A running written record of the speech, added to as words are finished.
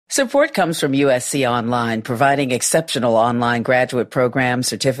Support comes from USC Online, providing exceptional online graduate programs,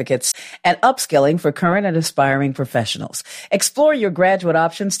 certificates, and upskilling for current and aspiring professionals. Explore your graduate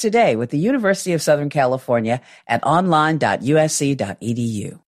options today with the University of Southern California at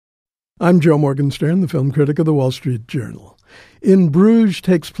online.usc.edu. I'm Joe Morgenstern, the film critic of the Wall Street Journal. In Bruges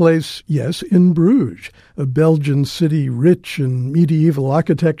takes place, yes, in Bruges, a Belgian city rich in medieval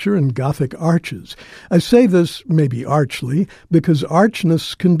architecture and Gothic arches. I say this, maybe archly, because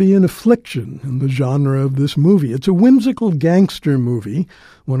archness can be an affliction in the genre of this movie. It's a whimsical gangster movie,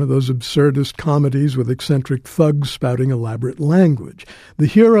 one of those absurdist comedies with eccentric thugs spouting elaborate language. The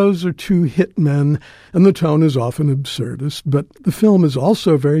heroes are two hitmen, and the tone is often absurdist, but the film is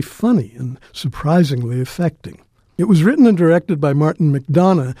also very funny and surprisingly affecting. It was written and directed by Martin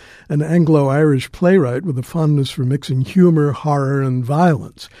McDonagh, an Anglo-Irish playwright with a fondness for mixing humor, horror, and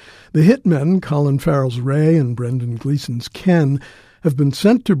violence. The hitmen, Colin Farrell's Ray and Brendan Gleeson's Ken, have been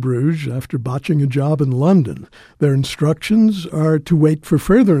sent to Bruges after botching a job in London. Their instructions are to wait for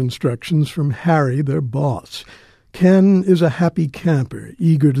further instructions from Harry, their boss. Ken is a happy camper,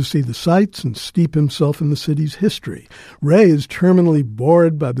 eager to see the sights and steep himself in the city's history. Ray is terminally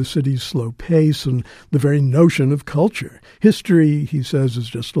bored by the city's slow pace and the very notion of culture. History, he says, is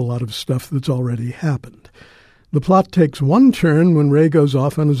just a lot of stuff that's already happened. The plot takes one turn when Ray goes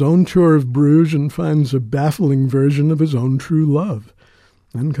off on his own tour of Bruges and finds a baffling version of his own true love.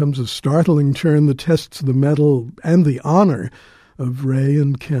 Then comes a startling turn that tests the mettle and the honor of Ray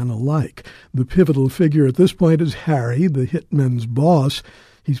and Ken alike. The pivotal figure at this point is Harry, the hitmen's boss.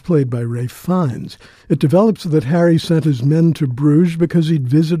 He's played by Ralph Fiennes. It develops that Harry sent his men to Bruges because he'd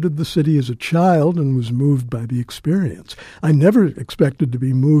visited the city as a child and was moved by the experience. I never expected to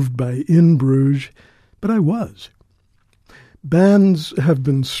be moved by In Bruges, but I was. Bands have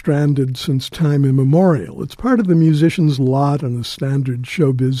been stranded since time immemorial. It's part of the musician's lot and a standard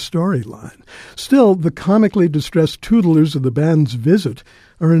showbiz storyline. Still, the comically distressed toodlers of the band's visit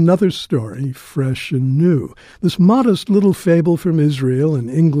are another story, fresh and new. This modest little fable from Israel in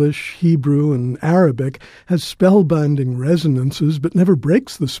English, Hebrew, and Arabic has spellbinding resonances but never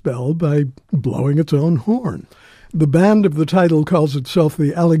breaks the spell by blowing its own horn. The band of the title calls itself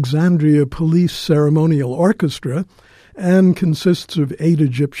the Alexandria Police Ceremonial Orchestra, and consists of 8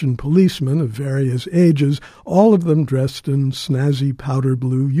 Egyptian policemen of various ages, all of them dressed in snazzy powder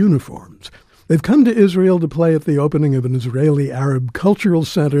blue uniforms. They've come to Israel to play at the opening of an Israeli-Arab cultural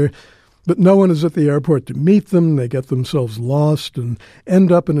center, but no one is at the airport to meet them. They get themselves lost and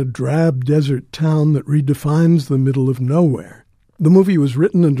end up in a drab desert town that redefines the middle of nowhere. The movie was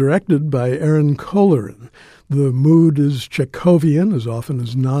written and directed by Aaron Colleran. The mood is Chekhovian, as often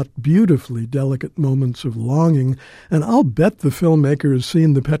as not, beautifully delicate moments of longing, and I'll bet the filmmaker has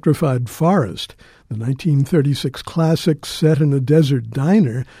seen The Petrified Forest, the 1936 classic set in a desert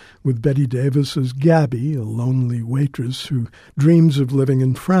diner with Bette Davis as Gabby, a lonely waitress who dreams of living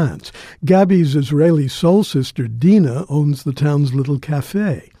in France. Gabby's Israeli soul sister, Dina, owns the town's little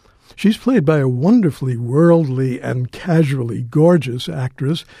cafe. She's played by a wonderfully worldly and casually gorgeous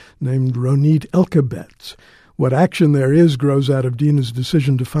actress named Ronit Elkebetz. What action there is grows out of Dina's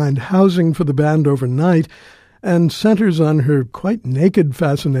decision to find housing for the band overnight and centers on her quite naked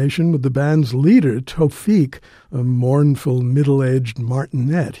fascination with the band's leader, Tofik, a mournful middle-aged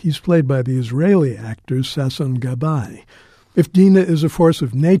martinet. He's played by the Israeli actor Sasson Gabay. If Dina is a force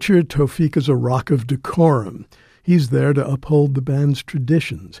of nature, Tofik is a rock of decorum. He's there to uphold the band's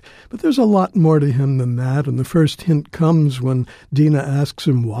traditions. But there's a lot more to him than that, and the first hint comes when Dina asks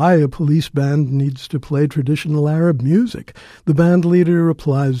him why a police band needs to play traditional Arab music. The band leader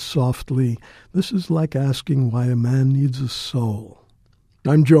replies softly, "This is like asking why a man needs a soul."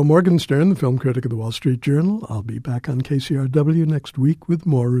 I'm Joe Morgenstern, the film critic of the Wall Street Journal. I'll be back on KCRW next week with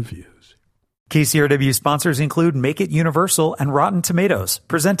more reviews. KCRW sponsors include Make It Universal and Rotten Tomatoes,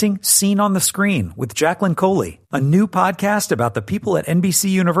 presenting Scene on the Screen with Jacqueline Coley, a new podcast about the people at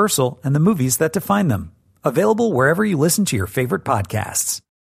NBC Universal and the movies that define them. Available wherever you listen to your favorite podcasts.